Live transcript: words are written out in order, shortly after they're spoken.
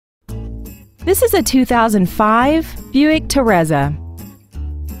This is a 2005 Buick Terraza.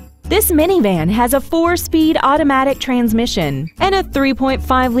 This minivan has a 4-speed automatic transmission and a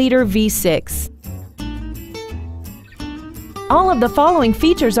 3.5-liter V6. All of the following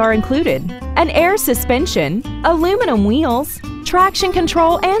features are included: an air suspension, aluminum wheels, traction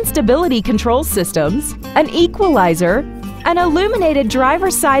control and stability control systems, an equalizer, an illuminated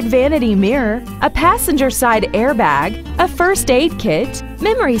driver's side vanity mirror, a passenger side airbag, a first aid kit,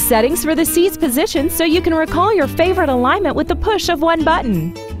 memory settings for the seat's position so you can recall your favorite alignment with the push of one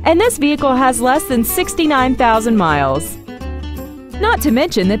button. And this vehicle has less than 69,000 miles. Not to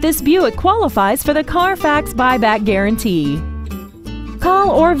mention that this Buick qualifies for the Carfax buyback guarantee. Call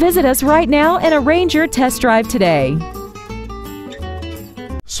or visit us right now and arrange your test drive today.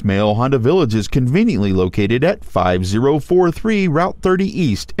 Smail Honda Village is conveniently located at 5043 Route 30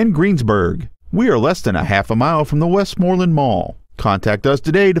 East in Greensburg. We are less than a half a mile from the Westmoreland Mall. Contact us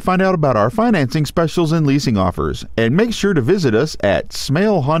today to find out about our financing specials and leasing offers, and make sure to visit us at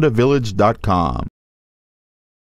SmailHondaVillage.com.